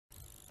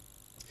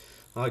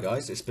Hi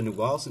guys, it's been a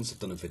while since I've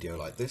done a video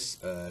like this,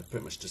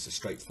 pretty much just a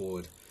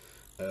straightforward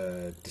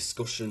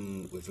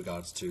discussion with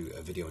regards to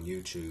a video on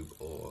YouTube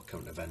or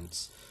current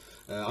events.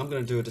 I'm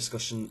going to do a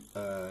discussion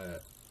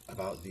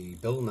about the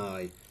Bill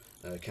Nye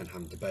Ken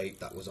Ham debate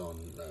that was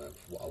on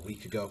a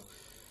week ago,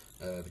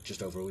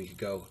 just over a week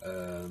ago,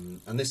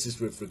 and this is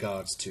with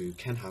regards to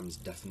Ken Ham's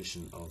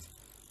definition of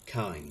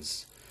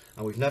kinds.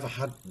 And we've never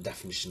had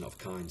definition of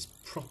kinds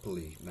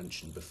properly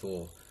mentioned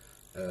before,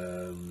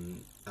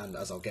 and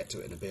as I'll get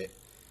to it in a bit,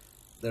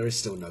 there is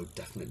still no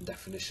definite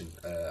definition,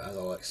 as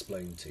I'll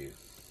explain to you.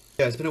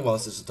 Yeah, it's been a while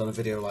since I've done a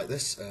video like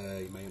this.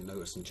 You may have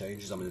noticed some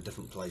changes. I'm in a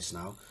different place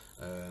now.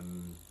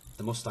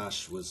 The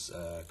moustache was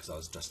because I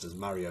was dressed as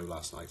Mario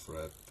last night for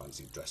a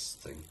fancy dress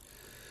thing.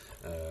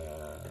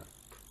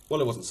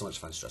 Well, it wasn't so much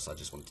fancy dress, I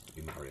just wanted to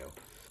be Mario.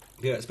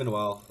 Yeah, it's been a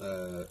while.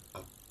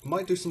 I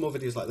might do some more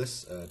videos like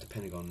this,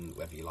 depending on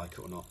whether you like it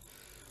or not.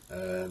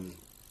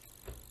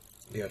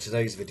 Yeah,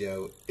 today's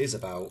video is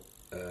about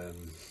the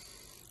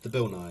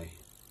Bill Nye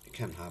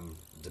Ken Ham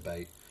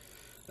debate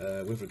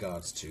with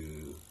regards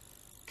to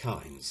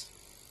kinds.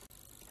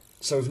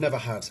 So we've never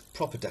had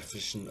proper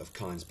definition of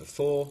kinds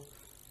before.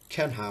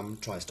 Ken Ham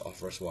tries to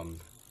offer us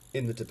one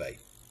in the debate.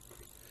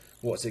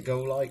 What's it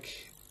go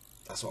like?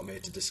 That's what I'm here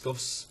to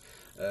discuss.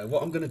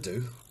 What I'm going to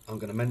do, I'm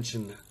going to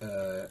mention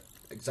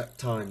exact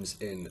times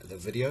in the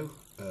video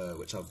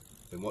which I've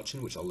been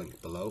watching, which I'll link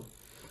below.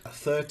 At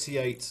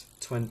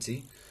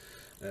 38:20,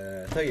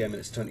 38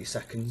 minutes 20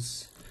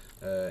 seconds,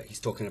 he's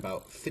talking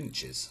about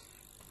finches,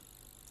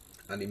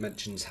 and he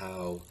mentions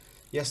how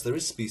yes, there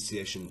is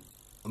speciation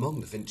among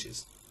the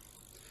finches,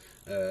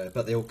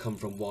 but they all come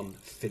from one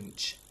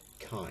finch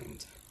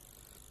kind.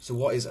 So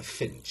what is a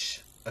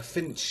finch? A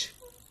finch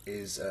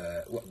is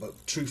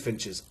true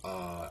finches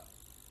are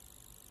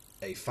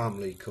a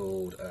family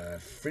called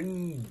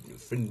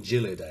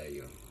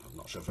Fringillidae. I'm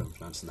not sure if I'm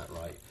pronouncing that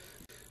right,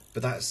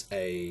 but that's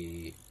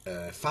a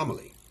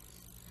family.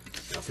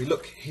 Now if we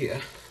look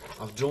here,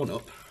 I've drawn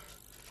up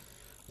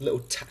a little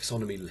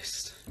taxonomy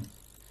list.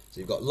 So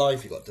you've got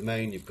life, you've got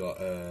domain, you've got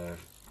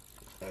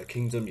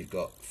kingdom, you've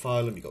got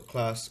phylum, you've got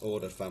class,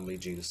 order, family,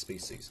 genus,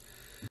 species.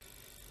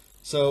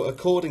 So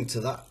according to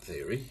that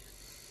theory,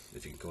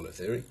 if you can call it a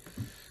theory,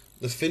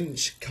 the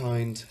finch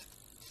kind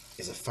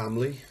is a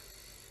family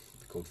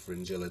called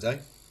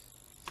Fringillidae.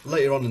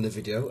 Later on in the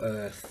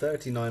video,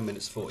 39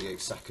 minutes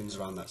 48 seconds,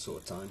 around that sort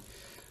of time,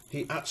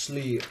 he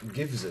actually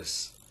gives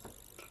us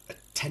a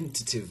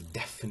tentative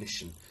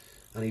definition,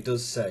 and he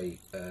does say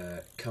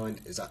kind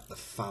is at the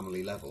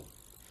family level,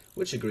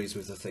 which agrees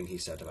with the thing he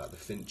said about the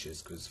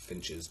finches, because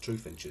finches, true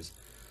finches,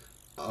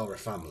 are a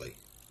family.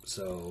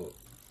 So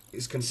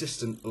it's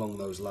consistent along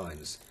those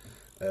lines,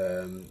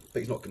 but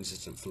he's not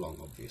consistent for long,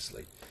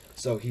 obviously.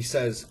 So he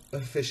says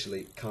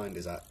officially kind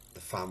is at the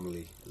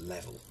family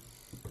level.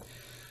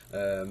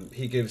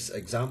 He gives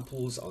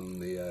examples on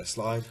the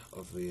slide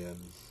of the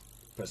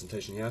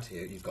presentation he had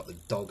here. You've got the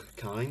dog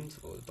kind,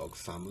 or the dog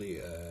family,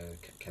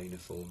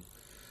 caniform.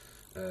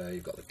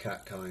 You've got the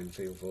cat kind,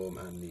 feliform,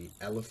 and the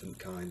elephant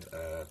kind.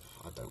 I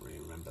don't really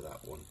remember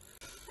that one.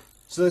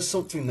 So there's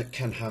something that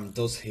Ken Ham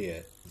does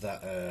here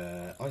that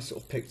I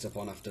sort of picked up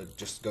on after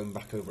just going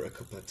back over it a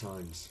couple of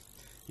times.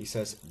 He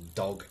says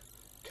dog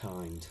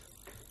kind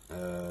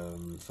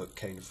for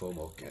caniform,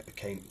 or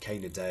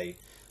Canidae,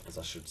 as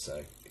I should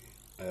say,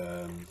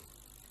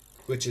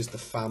 which is the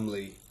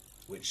family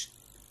which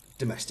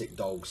domestic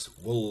dogs,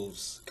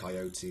 wolves,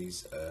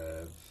 coyotes,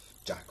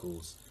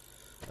 jackals,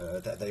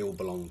 that they all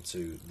belong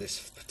to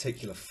this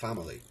particular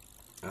family,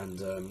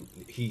 and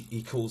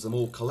he calls them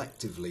all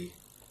collectively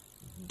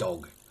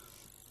dog,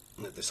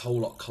 this whole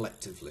lot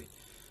collectively,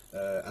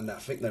 and I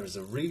think there is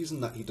a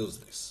reason that he does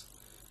this.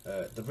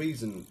 The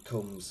reason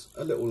comes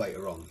a little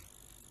later on,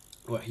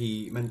 where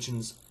he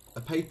mentions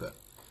a paper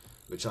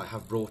which I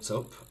have brought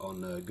up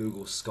on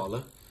Google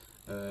Scholar.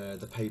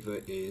 The paper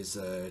is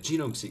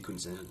Genome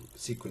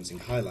Sequencing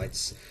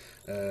Highlights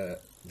the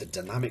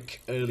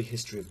Dynamic Early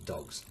History of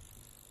Dogs.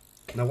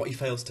 Now what he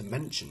fails to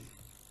mention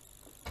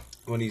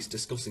when he's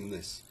discussing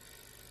this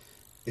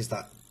is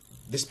that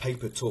this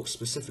paper talks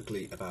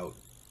specifically about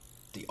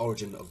the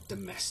origin of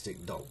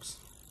domestic dogs.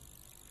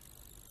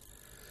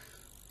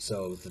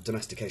 So the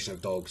domestication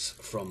of dogs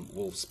from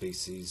wolf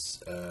species,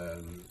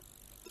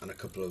 and a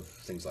couple of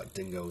things like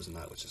dingoes and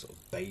that, which are sort of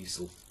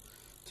basal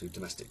to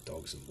domestic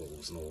dogs and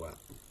wolves and all that.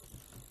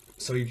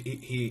 So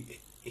he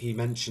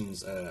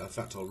mentions, in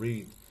fact I'll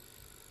read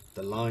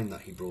the line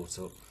that he brought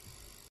up.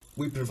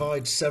 We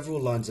provide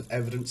several lines of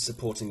evidence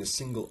supporting a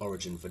single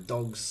origin for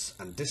dogs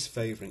and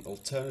disfavouring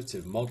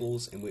alternative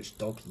models in which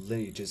dog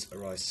lineages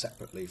arise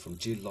separately from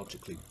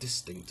geologically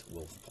distinct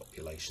wolf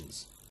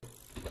populations.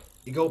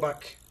 You go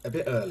back a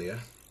bit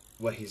earlier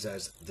where he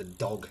says the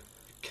dog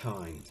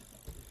kind.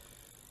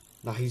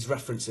 Now he's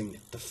referencing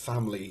the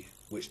family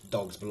which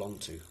dogs belong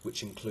to,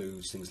 which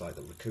includes things like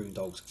the raccoon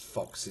dogs,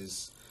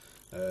 foxes,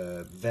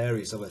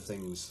 various other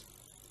things.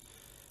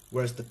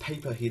 Whereas the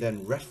paper he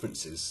then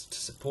references to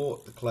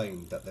support the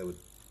claim that there were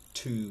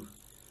two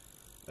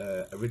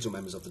original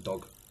members of the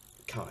dog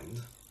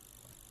kind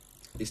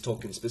He's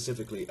talking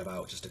specifically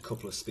about just a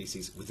couple of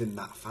species within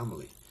that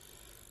family.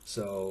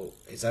 So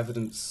his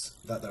evidence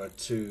that there are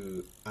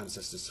two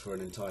ancestors for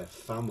an entire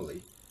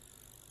family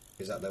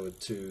is that there were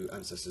two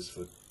ancestors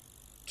for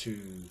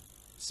two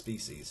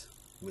species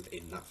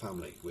within that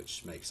family,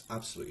 which makes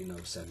absolutely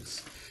no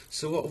sense.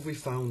 So what have we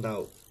found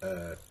out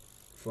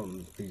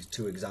from these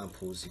two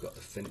examples? You've got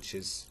the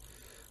finches,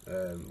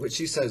 which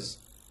he says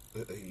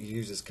he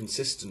uses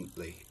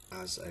consistently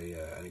as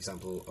an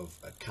example of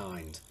a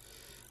kind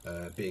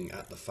being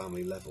at the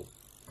family level.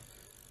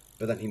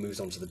 But then he moves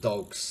on to the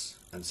dogs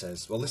and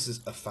says, well, this is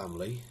a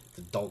family,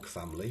 the dog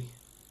family,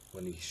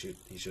 when he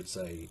should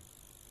say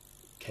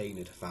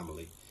canid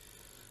family.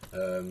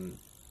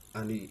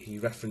 And he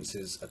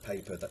references a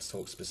paper that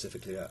talks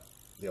specifically at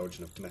the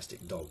origin of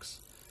domestic dogs,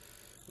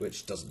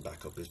 which doesn't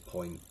back up his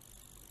point.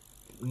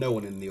 No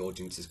one in the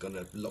audience is going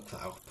to look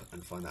that up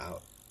and find that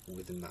out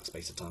within that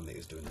space of time that he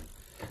was doing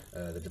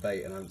the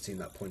debate, and I haven't seen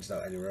that pointed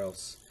out anywhere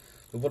else.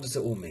 But what does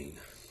it all mean?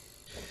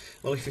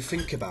 Well, if you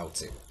think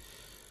about it,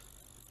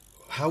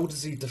 how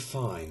does he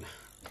define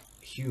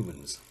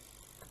humans?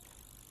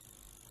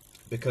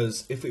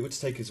 Because if we were to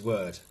take his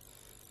word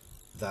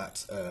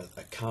that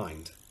a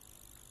kind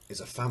is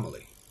a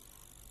family,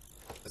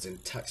 as in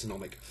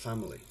taxonomic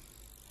family,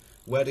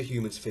 where do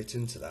humans fit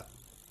into that?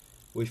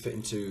 We fit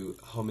into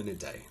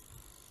hominidae,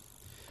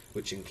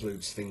 which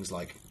includes things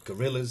like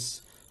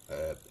gorillas,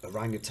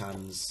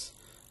 orangutans,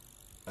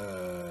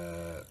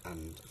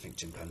 and I think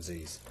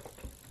chimpanzees.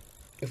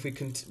 If we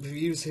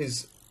use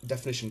his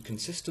definition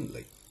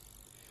consistently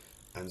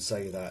and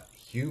say that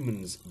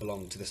humans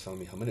belong to this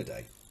family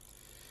Hominidae,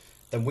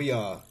 then we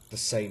are the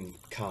same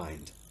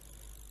kind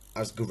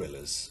as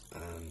gorillas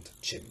and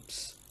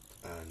chimps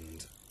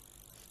and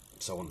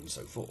so on and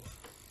so forth.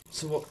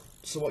 So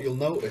what you'll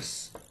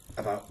notice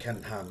about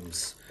Ken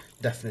Ham's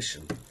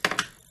definition,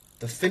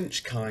 the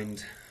finch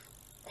kind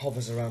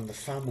hovers around the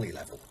family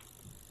level,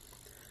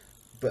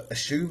 but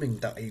assuming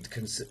that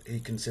he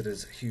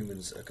considers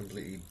humans a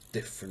completely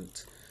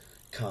different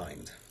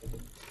kind,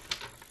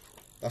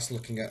 that's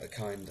looking at a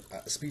kind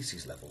at the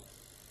species level.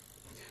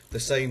 The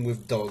same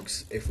with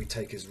dogs. If we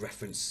take his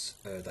reference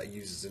that he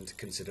uses into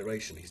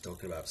consideration, he's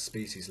talking about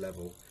species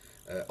level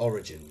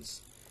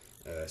origins,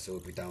 so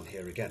we'll be down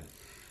here again.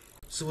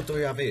 So what do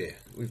we have here?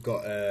 We've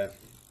got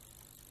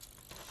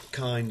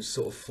kinds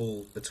sort of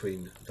fall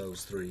between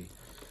those three,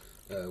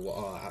 what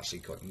are actually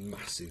quite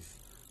massive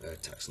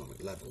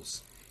taxonomic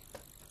levels.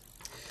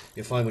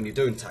 You'll find when you're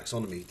doing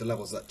taxonomy, the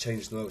levels that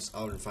change the most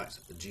are in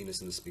fact the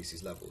genus and the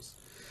species levels.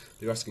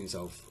 But you're asking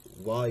yourself,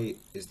 why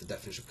is the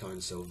definition of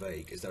kind so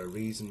vague? Is there a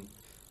reason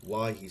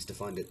why he's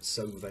defined it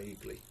so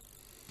vaguely?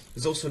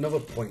 There's also another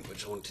point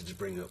which I wanted to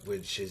bring up,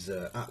 which is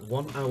at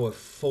 1 hour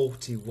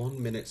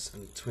 41 minutes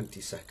and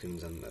 20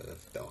 seconds, and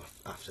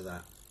after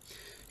that,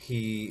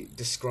 he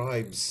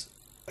describes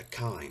a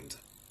kind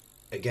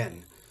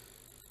again,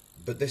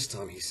 but this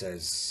time he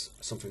says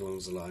something along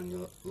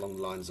the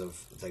lines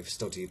of, they've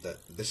studied that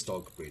this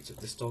dog breeds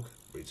with this dog,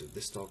 breeds with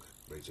this dog,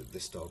 breeds with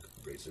this dog,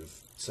 breeds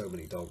with so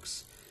many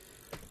dogs,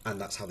 and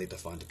that's how they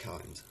defined a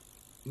kind.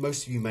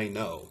 Most of you may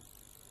know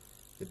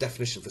the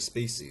definition for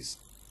species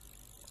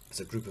is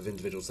a group of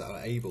individuals that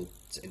are able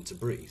to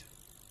interbreed.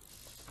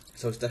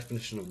 So his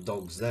definition of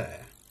dogs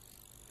there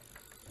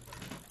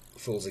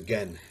falls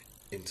again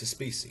into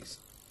species.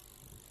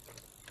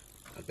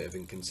 A bit of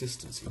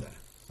inconsistency there.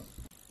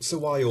 So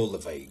why all the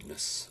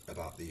vagueness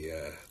about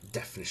the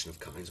definition of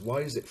kinds?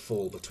 Why does it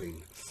fall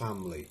between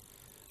family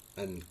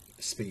and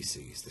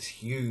species? This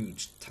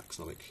huge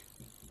taxonomic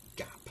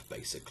gap,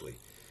 basically.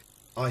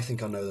 I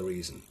think I know the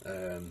reason.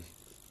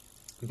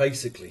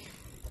 Basically,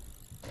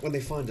 when they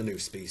find a new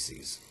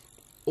species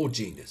or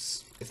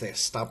genus, if they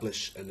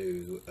establish a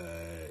new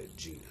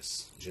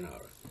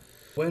genera,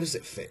 where does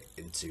it fit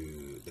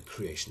into the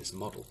creationist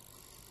model?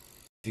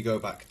 If you go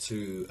back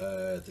to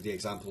the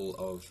example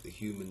of the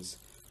humans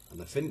and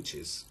the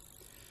finches,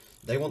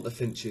 they want the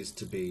finches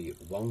to be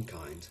one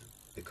kind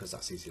because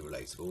that's easily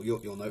relatable.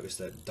 You'll notice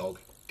that dog,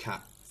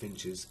 cat,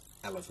 finches,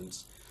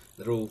 elephants,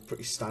 they're all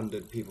pretty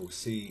standard. People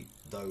see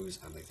those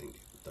and they think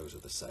those are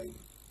the same.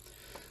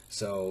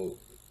 So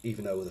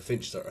even though the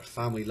finches are at a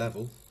family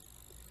level,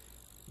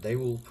 they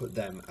will put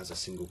them as a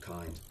single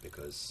kind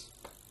because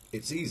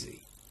it's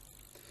easy.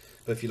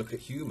 But if you look at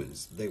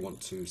humans, they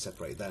want to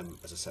separate them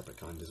as a separate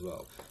kind as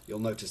well. You'll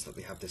notice that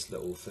they have this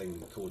little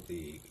thing called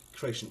the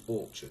creation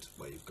orchard,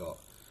 where you've got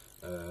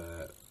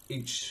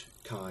each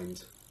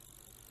kind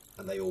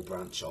and they all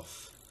branch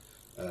off,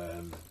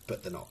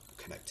 but they're not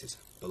connected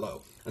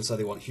below. And so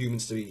they want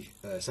humans to be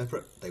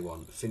separate, they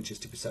want finches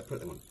to be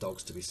separate, they want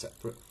dogs to be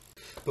separate.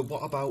 But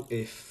what about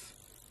if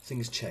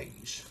things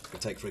change? We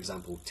take, for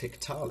example,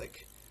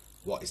 Tiktaalik.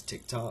 What is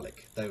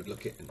Tiktaalik? They would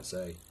look at it and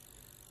say,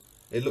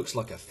 it looks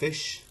like a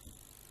fish,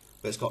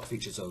 but it's got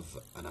features of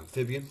an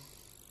amphibian.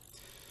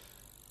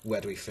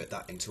 Where do we fit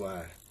that into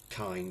our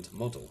kind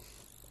model?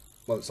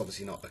 Well, it's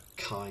obviously not a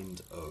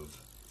kind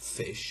of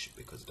fish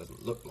because it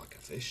doesn't look like a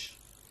fish.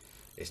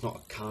 It's not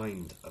a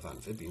kind of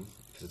amphibian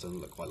because it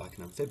doesn't look quite like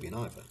an amphibian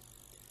either.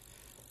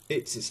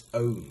 It's its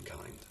own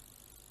kind.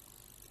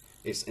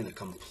 It's in a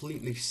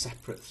completely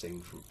separate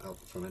thing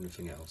from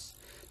anything else.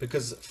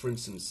 Because, for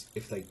instance,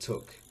 if they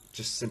took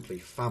just simply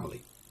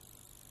family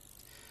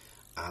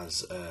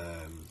as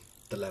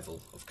the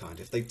level of kind,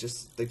 if they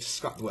just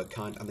scrapped the word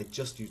kind and they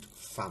just used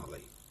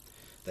family,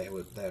 they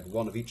had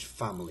one of each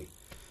family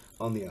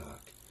on the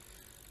ark,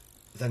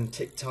 then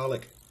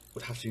Tiktaalik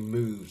would have to be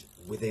moved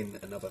within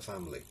another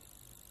family,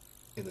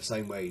 in the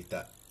same way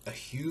that a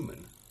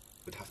human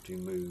would have to be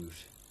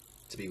moved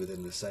to be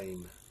within the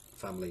same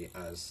family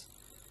as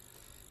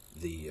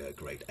the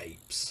great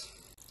apes.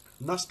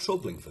 And that's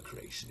troubling for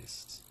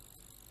creationists.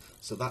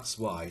 So that's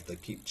why they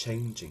keep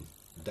changing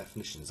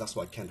definitions. That's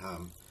why Ken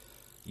Ham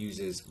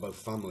uses both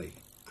family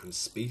and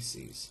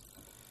species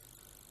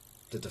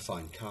to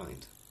define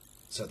kind,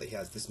 so that he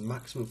has this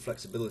maximum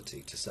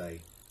flexibility to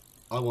say,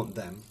 I want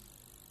them,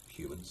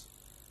 humans,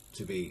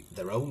 to be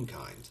their own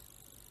kind,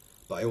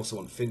 but I also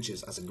want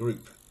finches as a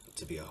group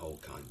to be a whole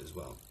kind as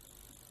well,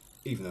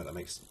 even though that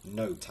makes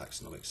no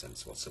taxonomic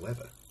sense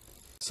whatsoever.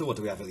 So what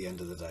do we have at the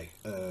end of the day?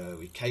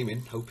 We came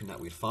in hoping that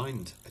we'd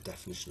find a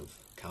definition of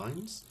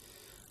kinds,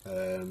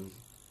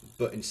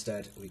 but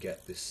instead we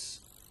get this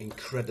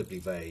incredibly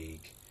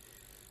vague,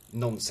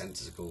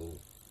 nonsensical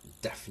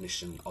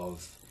definition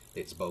of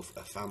it's both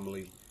a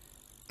family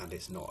and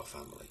it's not a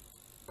family.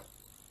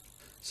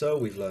 So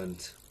we've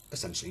learned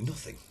essentially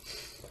nothing.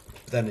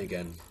 But then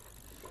again,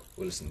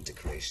 we're listening to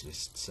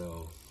creationists,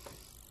 so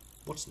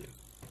what's new?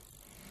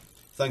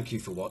 Thank you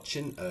for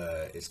watching.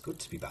 It's good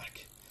to be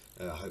back.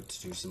 I hope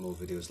to do some more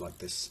videos like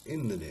this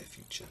in the near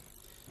future.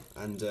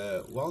 And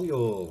while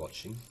you're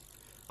watching,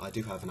 I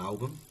do have an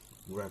album,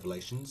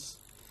 Revelations,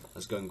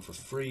 that's going for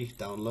free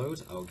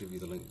download. I'll give you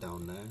the link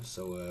down there.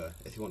 So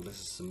if you want to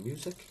listen to some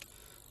music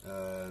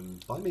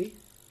by me,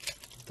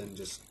 then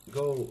just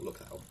go look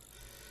that up.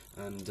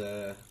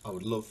 And I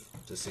would love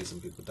to see some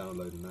people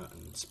downloading that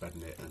and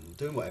spreading it and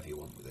doing whatever you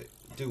want with it.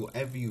 Do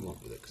whatever you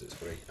want with it because it's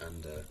free,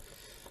 and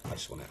I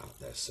just want it out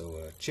there.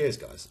 So cheers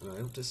guys, and I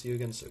hope to see you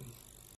again soon.